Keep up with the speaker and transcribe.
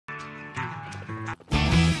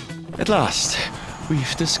At last,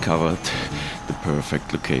 we've discovered the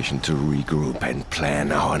perfect location to regroup and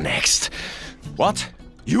plan our next. What?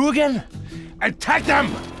 You again? Attack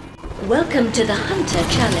them! Welcome to the Hunter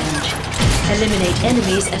Challenge. Eliminate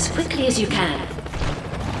enemies as quickly as you can.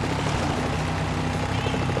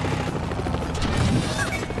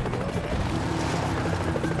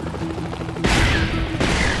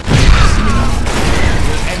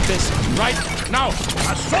 We'll end this right now!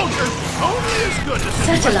 A soldier's only as good as...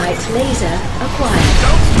 Satellite laser acquired.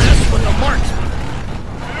 Don't mess with the marksman!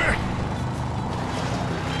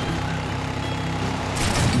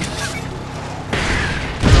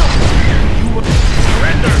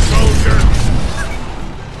 Surrender, soldier!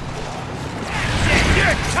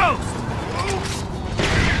 You're toast!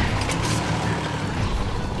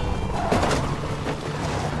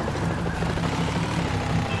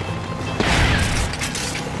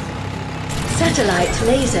 Satellite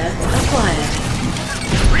laser acquired.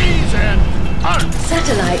 Freeze and hunt!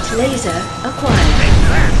 Satellite laser acquired.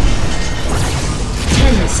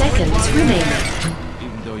 10 seconds remaining.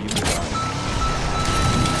 Even though you 5,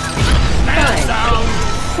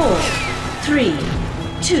 4, 3,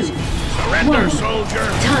 2, surrender, 1. soldier!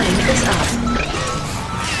 Time is up.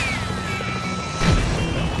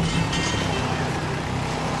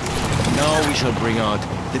 Now we shall bring out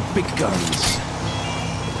the big guns.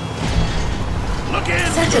 Look in!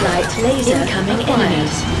 Satellite laser incoming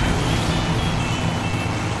enemies.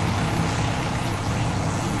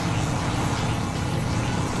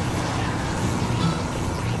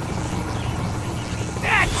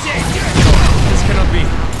 That's it! This cannot be.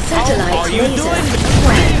 Satellite How are you laser doing?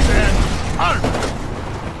 acquired.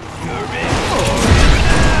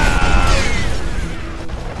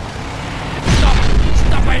 Stop!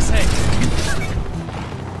 Stop, I say!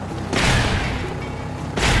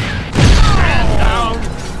 Stand down!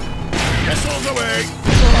 Missiles away!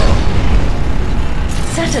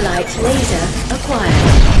 Satellite laser acquired.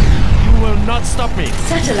 You will not stop me!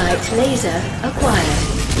 Satellite laser acquired.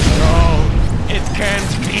 No, it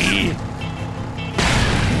can't be!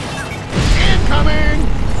 Incoming!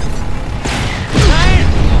 Nein!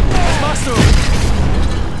 Was machst du?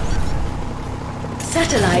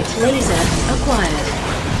 Satellite laser acquired.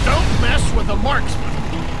 Don't mess with the marksman!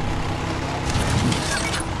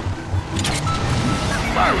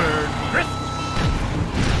 Forward! Drift!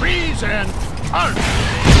 Freeze and hunt!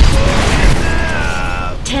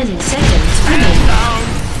 10 seconds Stand remaining. down!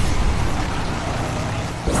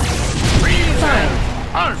 Freeze and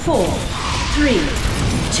 5, hunt! 4, 3,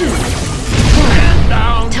 2, 1. Stand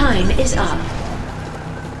down! Time is up.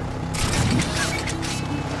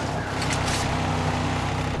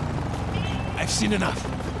 I've seen enough.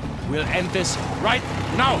 We'll end this right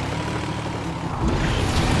now!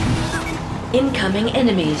 Incoming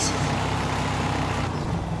enemies.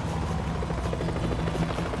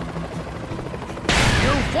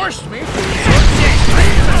 You forced me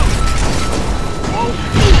to...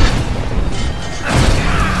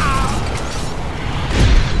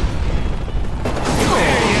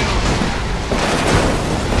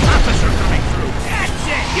 Officer coming through. That's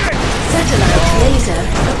it! Satellite laser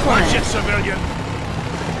Watch it, acquired. civilian!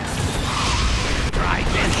 Try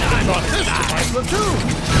this on this to my platoon!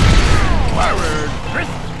 Forward!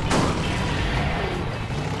 Drift!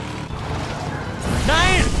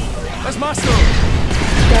 Nein! Was machst du?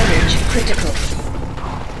 Damage critical.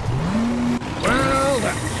 Well,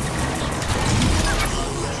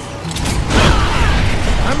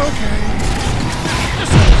 I'm okay.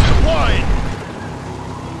 Missiles deployed!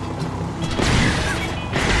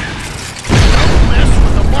 Don't mess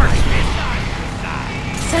with the marksman!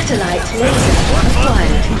 Satellite laser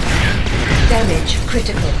acquired. Damage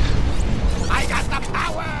critical. I got the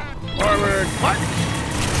power! Forward, march!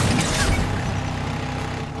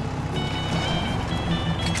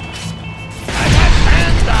 I got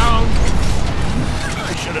hands down!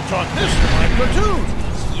 I should have taught this to my platoon!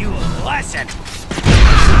 You lesson!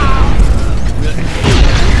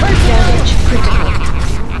 Damage critical.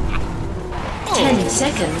 10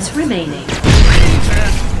 seconds remaining. Freeze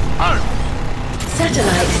and hunt!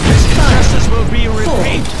 Satellite Justice will be 4,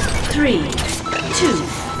 repaid! 3, 2,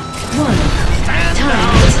 1. Stand Time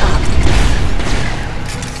down! is up.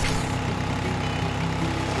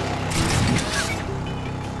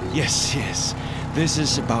 Yes, yes. This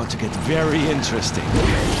is about to get very interesting.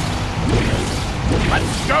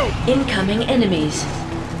 Let's go! Incoming enemies.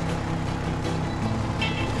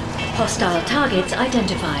 Hostile targets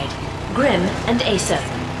identified. Grim and Acer.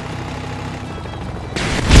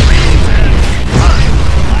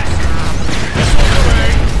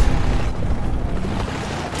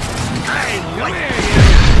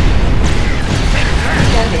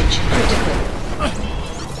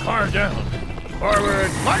 down.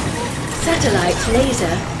 Forward, march! Satellite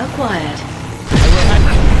laser acquired.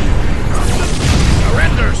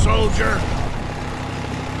 Surrender, soldier!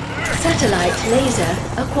 Satellite laser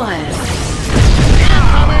acquired.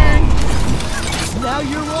 Incoming! Now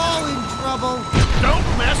you're all in trouble. Don't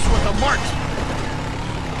mess with the marksman!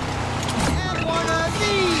 And one of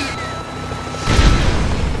these.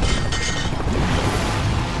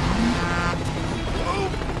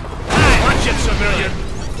 Watch it, civilian!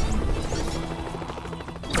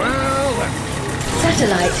 Well, then,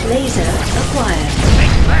 Satellite laser acquired.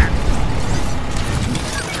 take that!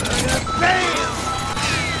 Bam!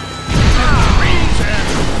 Freeze and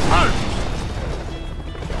punch!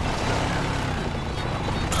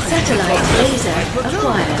 Satellite laser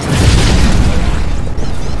acquired.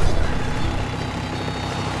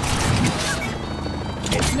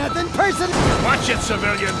 It's nothing personal. Watch it,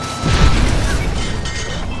 civilian!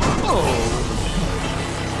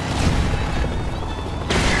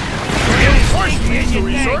 Reinforce me to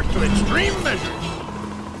resort to extreme measures.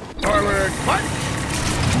 Forward, march!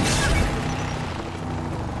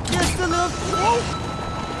 Just a little.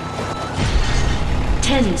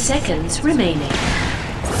 10 seconds remaining.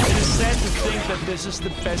 It is sad to think that this is the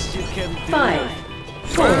best you can do. 5,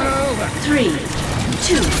 4, Well, then, 3,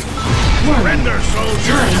 2, 1. surrender,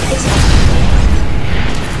 soldier! Time is up.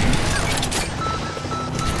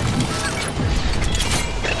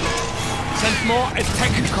 Send more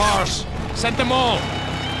attack cars. Send them all.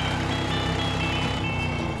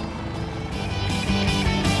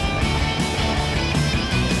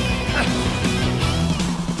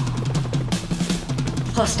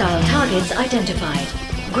 Hostile targets identified.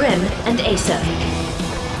 Grim and Acer.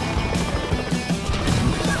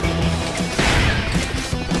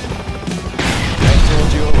 I told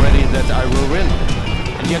you already that I will win.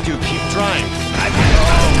 And yet you keep trying.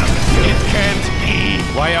 It can't be.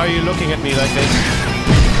 Why are you looking at me like this?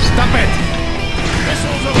 Stop it!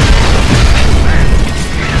 Missiles over!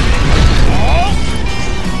 Oh!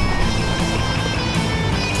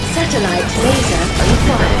 Satellite laser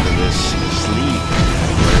acquired. This sleep.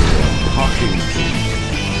 Talking to.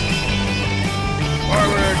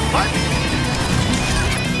 Forward, march!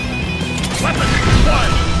 Weapon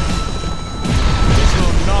one! This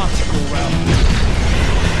will not go well.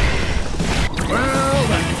 Well,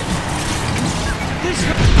 then, This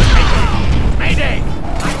mayday!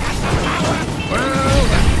 Well,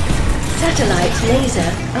 then, Satellite laser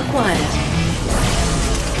acquired.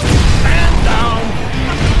 stand down!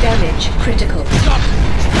 Damage critical. Stop!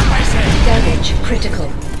 Stop, I say! Damage critical.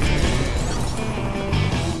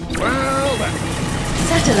 Well, then,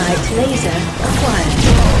 Satellite laser acquired.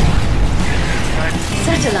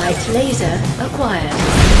 Satellite laser acquired.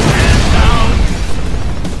 stand down!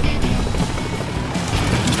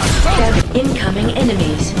 Incoming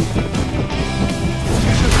enemies.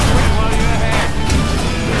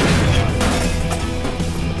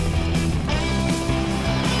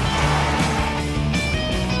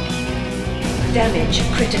 Damage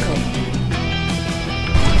critical.